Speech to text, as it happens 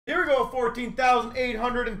go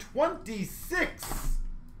 14,826.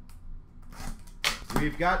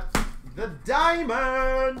 We've got the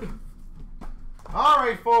diamond. All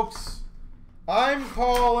right, folks. I'm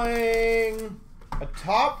calling a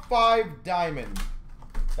top 5 diamond.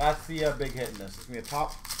 That's the big hit in this. It's going to be a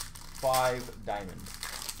top 5 diamond.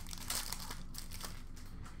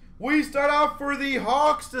 We start off for the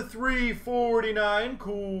Hawks to 349,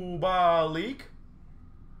 Kubalik.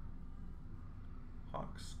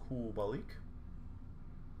 Hawks, Kubalik.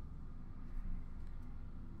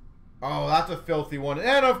 Oh, that's a filthy one.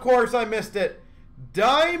 And of course I missed it.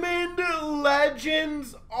 Diamond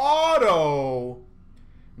Legends Auto.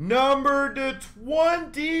 Number to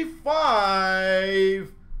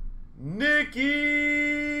 25.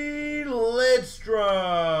 Nicky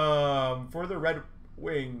Lidstrom for the Red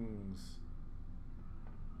Wings.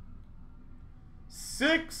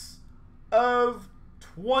 6 of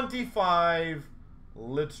 25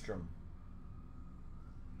 Lidstrom.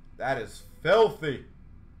 That is filthy.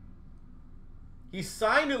 He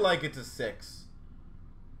signed it like it's a 6.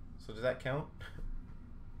 So does that count?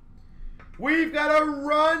 We've got a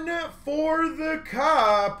run for the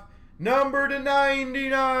cup. Number to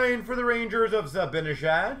 99 for the Rangers of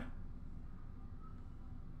Zibanejad.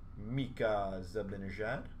 Mika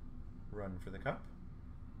Zibanejad. Run for the cup.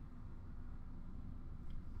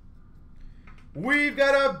 We've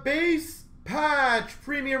got a base patch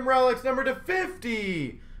premium relics number to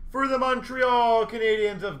 50 for the Montreal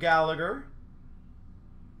Canadiens of Gallagher.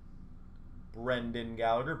 Brendan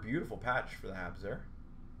Gallagher. Beautiful patch for the Habs there.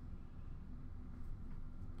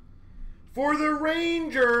 For the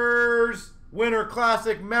Rangers, Winter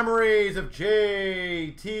Classic Memories of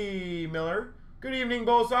J.T. Miller. Good evening,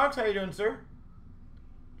 Bull Sox. How you doing, sir?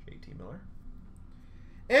 J.T. Miller.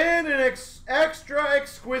 And an extra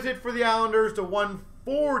exquisite for the Islanders to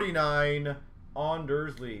 149 on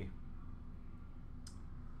Dursley.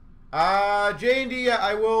 J&D,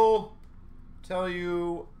 I will tell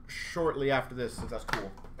you shortly after this, since that's cool.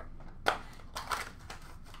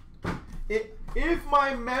 If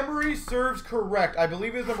my memory serves correct, I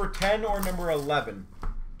believe it's number 10 or number 11.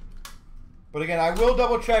 But again, I will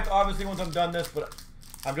double check, obviously, once I'm done this, but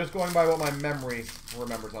I'm just going by what my memory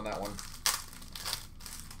remembers on that one.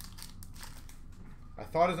 I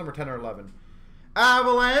thought it was number 10 or 11.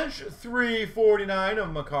 Avalanche, 349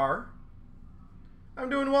 of Makar. I'm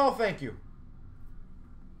doing well, thank you.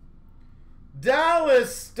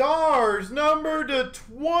 Dallas Stars, number to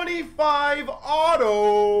 25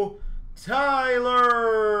 auto,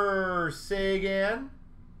 Tyler Seguin.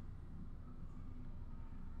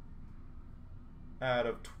 Out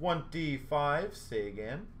of 25,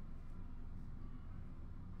 Seguin.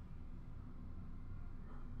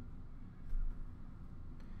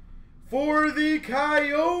 For the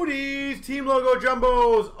Coyotes, team logo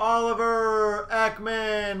jumbos, Oliver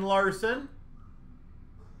Ekman Larson.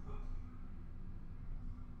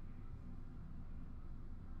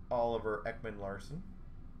 Oliver Ekman Larson.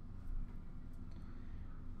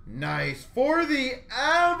 Nice. For the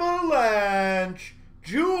Avalanche,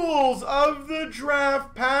 Jewels of the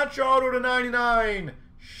Draft patch auto to 99,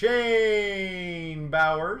 Shane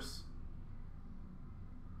Bowers.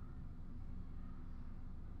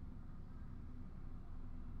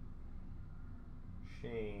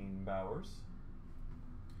 Shane Bowers.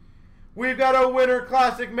 We've got a Winter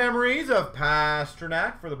Classic Memories of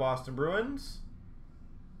Pasternak for the Boston Bruins.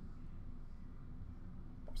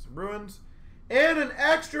 Bruins, and an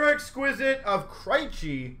extra exquisite of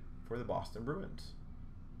Krejci for the Boston Bruins.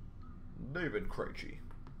 David Krejci.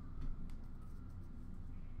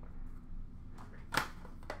 I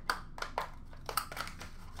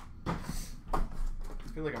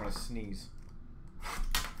feel like I'm gonna sneeze.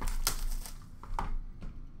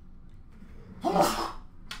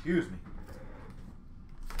 Excuse me.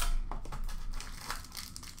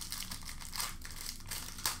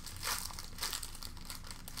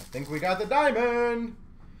 I think we got the diamond.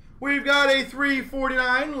 We've got a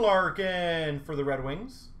 349 Larkin for the Red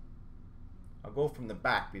Wings. I'll go from the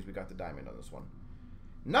back because we got the diamond on this one.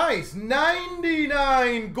 Nice.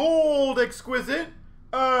 99 gold exquisite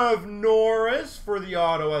of Norris for the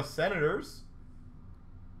Ottawa Senators.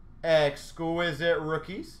 Exquisite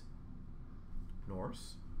rookies.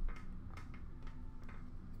 Norris.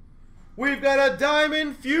 We've got a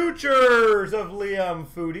Diamond Futures of Liam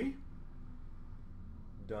Foudy.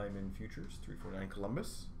 Diamond Futures, 349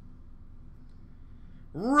 Columbus.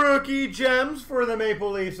 Rookie Gems for the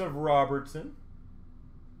Maple Leafs of Robertson.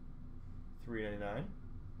 399.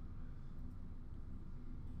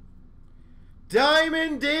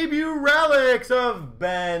 Diamond Debut Relics of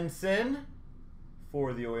Benson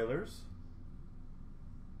for the Oilers.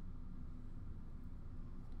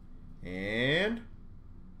 And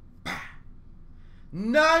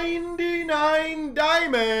 99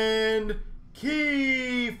 diamond,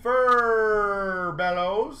 Kiefer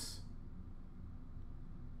Bellows.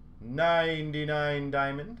 99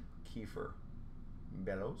 diamond, Kiefer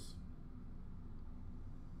Bellows.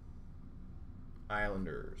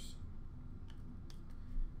 Islanders.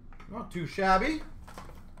 Not too shabby.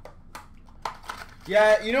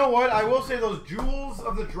 Yeah, you know what? I will say those Jewels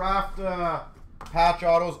of the Draft patch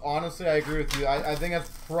autos, honestly, I agree with you. I think that's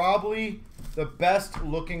probably the best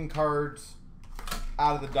looking cards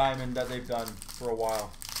out of the diamond that they've done for a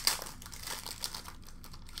while.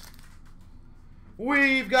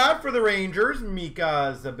 We've got for the Rangers,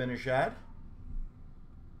 Mika Zibanejad.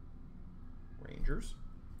 Rangers.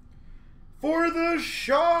 For the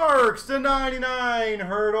Sharks, the 99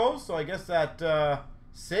 Hurdles. So I guess that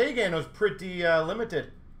Sagan was pretty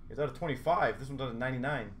limited. It's out of 25. This one's out of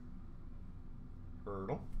 99.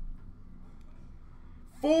 Hurdle.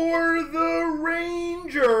 For the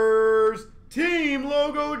Rangers, Team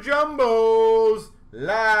Logo Jumbos,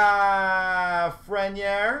 Lafreniere.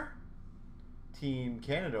 Team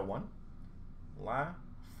Canada one,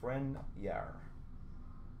 Lafreniere.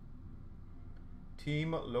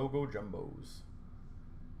 Team Logo Jumbos.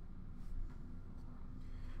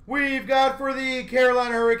 We've got for the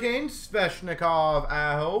Carolina Hurricanes, Svechnikov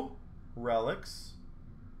Aho, Relics.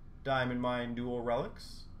 Diamond Mine Dual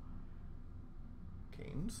Relics.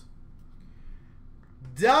 Canes.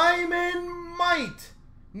 Diamond Might,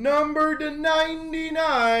 numbered to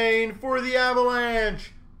 99 for the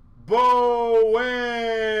Avalanche, Bowen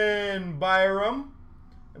Byram.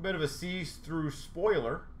 A bit of a see-through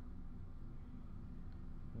spoiler.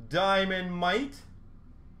 Diamond Might.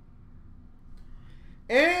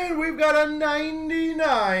 And we've got a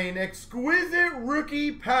 99 exquisite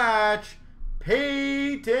rookie patch,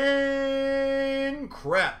 Peyton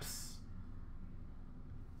Krebs.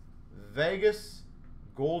 Vegas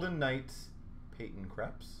Golden Knights, Peyton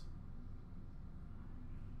Krebs.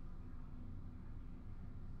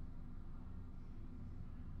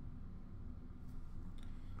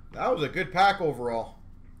 That was a good pack overall.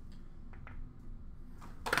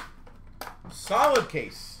 Solid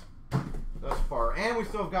case thus far. And we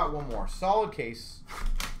still have got one more. Solid case.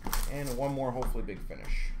 And one more, hopefully, big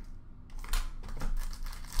finish.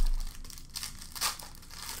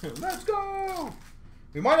 Let's go!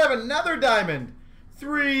 We might have another diamond.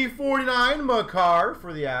 349 Makar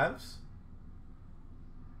for the Avs.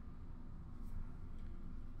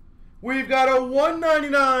 We've got a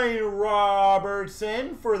 199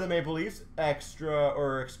 Robertson for the Maple Leafs. Extra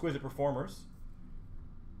or exquisite performers.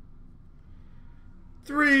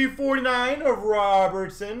 349 of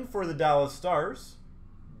Robertson for the Dallas Stars.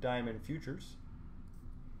 Diamond Futures.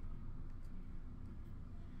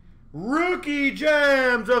 Rookie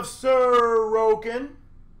Gems of Sorokin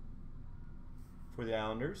for the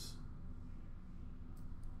Islanders.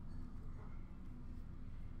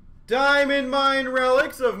 Diamond Mine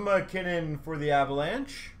Relics of McKinnon for the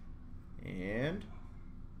Avalanche. And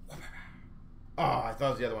I thought it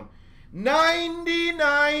was the other one.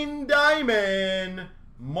 99 Diamond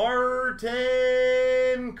Martin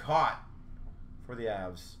Cott for the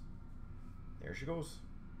Avs. There she goes.